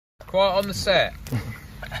Quiet on the set.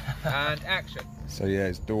 And action. So yeah,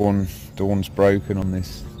 it's dawn's broken on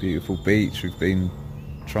this beautiful beach. We've been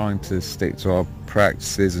trying to stick to our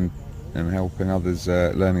practices and helping others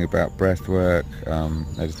learning about breath work,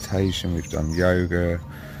 meditation. We've done yoga,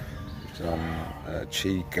 we've done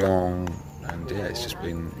qigong, and yeah, it's just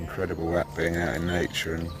been incredible being out in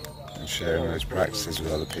nature and sharing those practices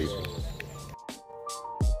with other people.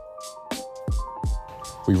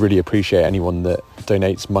 We really appreciate anyone that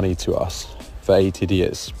donates money to us for 8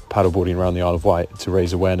 idiots paddleboarding around the Isle of Wight to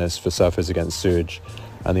raise awareness for surfers against sewage,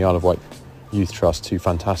 and the Isle of Wight Youth Trust, two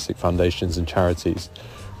fantastic foundations and charities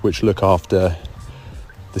which look after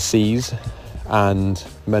the seas and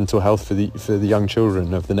mental health for the young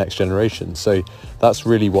children of the next generation. So that's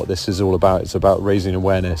really what this is all about. It's about raising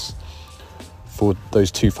awareness for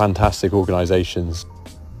those two fantastic organisations